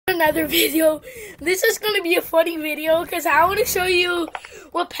another video. This is gonna be a funny video because I want to show you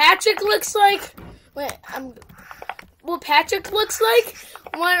what Patrick looks like. What Patrick looks like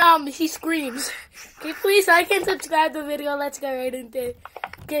when he screams. Okay, please like and subscribe to the video. Let's get right into it.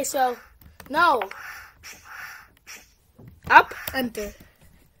 Okay, so no. Up, enter.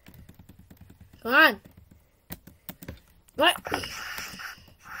 Come on. What?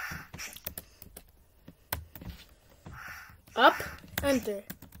 Up, enter.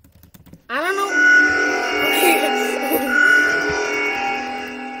 I don't know.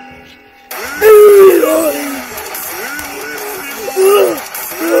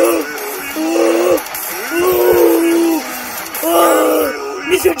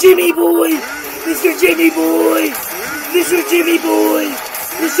 Mr. Jimmy Boy! Mr. Jimmy Boy! Mr. Jimmy Boy!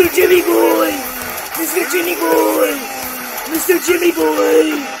 Mr. Jimmy Boy! Mr. Jimmy Boy! Mr. Jimmy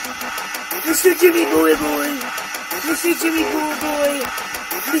Boy! Mr. Jimmy Boy Boy! Mr. Jimmy Boy Boy!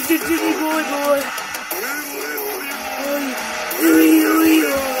 Mr. Jimmy Boy Boy!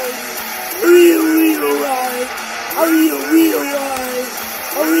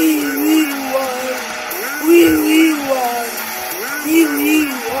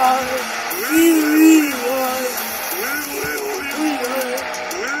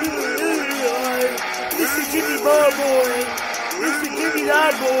 Mr. Jimmy Boy Boy! Mr. Jimmy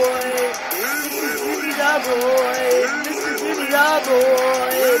Da Boy! Mr. Jimmy Da Boy! Mr. Jimmy Da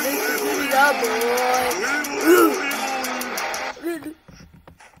Boy! Mr. Jimmy Da Boy!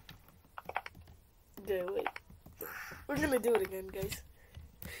 Okay, wait. We're gonna do it again, guys.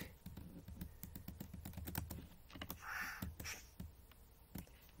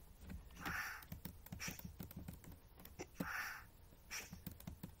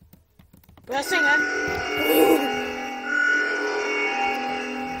 Pressing it.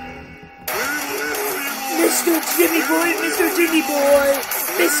 Mr. Jimmy Boy, Mr. Jimmy Boy,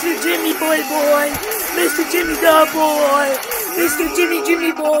 Mr. Jimmy Boy Boy, Mr. Jimmy Da Boy, Mr.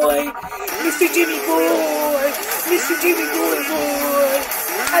 Jimmy Boy, Mr. Jimmy Boy, Mr. Jimmy Boy Boy.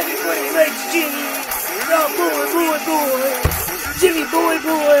 Everybody likes Jimmy. Da Boy Boy Boy, Jimmy Boy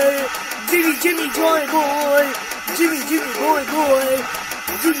Boy, Jimmy Boy Boy, Jimmy Boy Boy,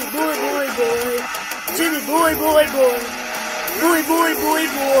 Jimmy Boy Boy Boy, Jimmy Boy Boy Boy, Boy Boy Boy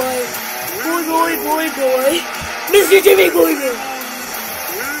Boy. Boy, boy, boy, boy. Mr. Jimmy Boy Boy.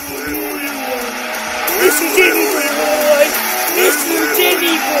 Mr. Jimmy Boy Boy. Mr.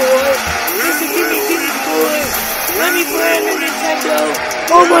 Jimmy Boy. Mr. Jimmy Boy. Let me play on the Nintendo.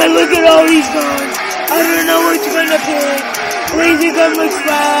 Oh my, look at all these guns. I don't know which one to pick. Laser gun looks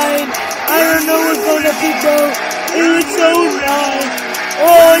fine. I don't know what's gonna pick though. It looks so nice.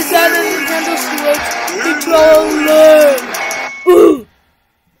 Oh, is that a Nintendo Switch controller? Ooh.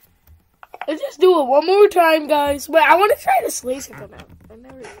 Let's just do it one more time, guys. Wait, I want to try this laser gun out. I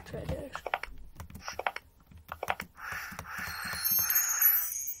never even tried it, actually.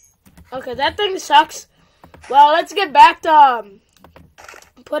 Okay, that thing sucks. Well, let's get back to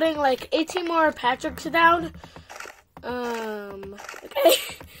putting like 18 more Patricks down. Okay.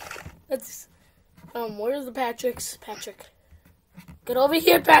 Let's where's the Patricks? Patrick. Get over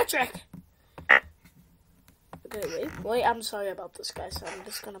here, Patrick. Okay, wait, I'm sorry about this, guys, so I'm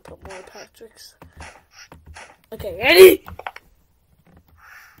just gonna put more Patricks. Okay, ready?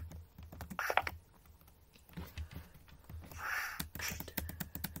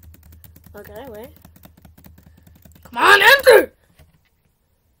 Okay, wait. Come on, enter!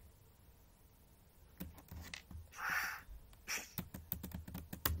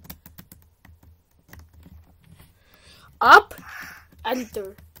 Up,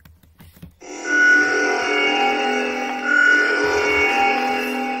 enter.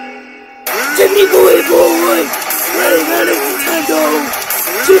 Jimmy Boy Boy, playing on his Nintendo.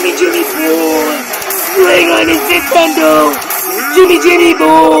 Jimmy Boy, playing on his Nintendo. Jimmy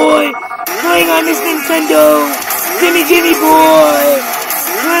Boy, playing on his Nintendo. Jimmy Boy,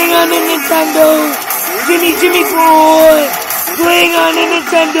 playing on the Nintendo. Jimmy Boy, playing on the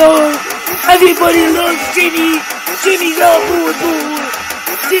Nintendo. Everybody loves Jimmy. Jimmy the Boy Boy.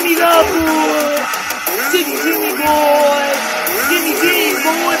 Jimmy the Boy. Jimmy Boy. Jimmy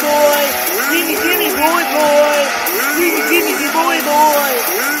Boy Boy. Jimmy Boy Boy. Jimmy Boy Boy.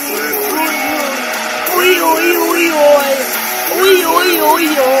 Oi oi oi oi. Oi oi oi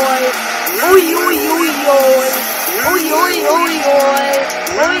oi. Oi oi oi oi. Oi oi oi oi.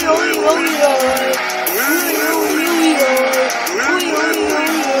 Oi oi oi oi. Oi oi oi oi. Oi oi oi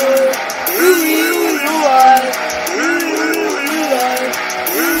oi.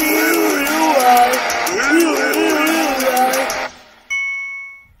 Oi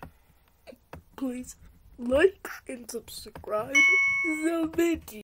Please like and subscribe. So bitch.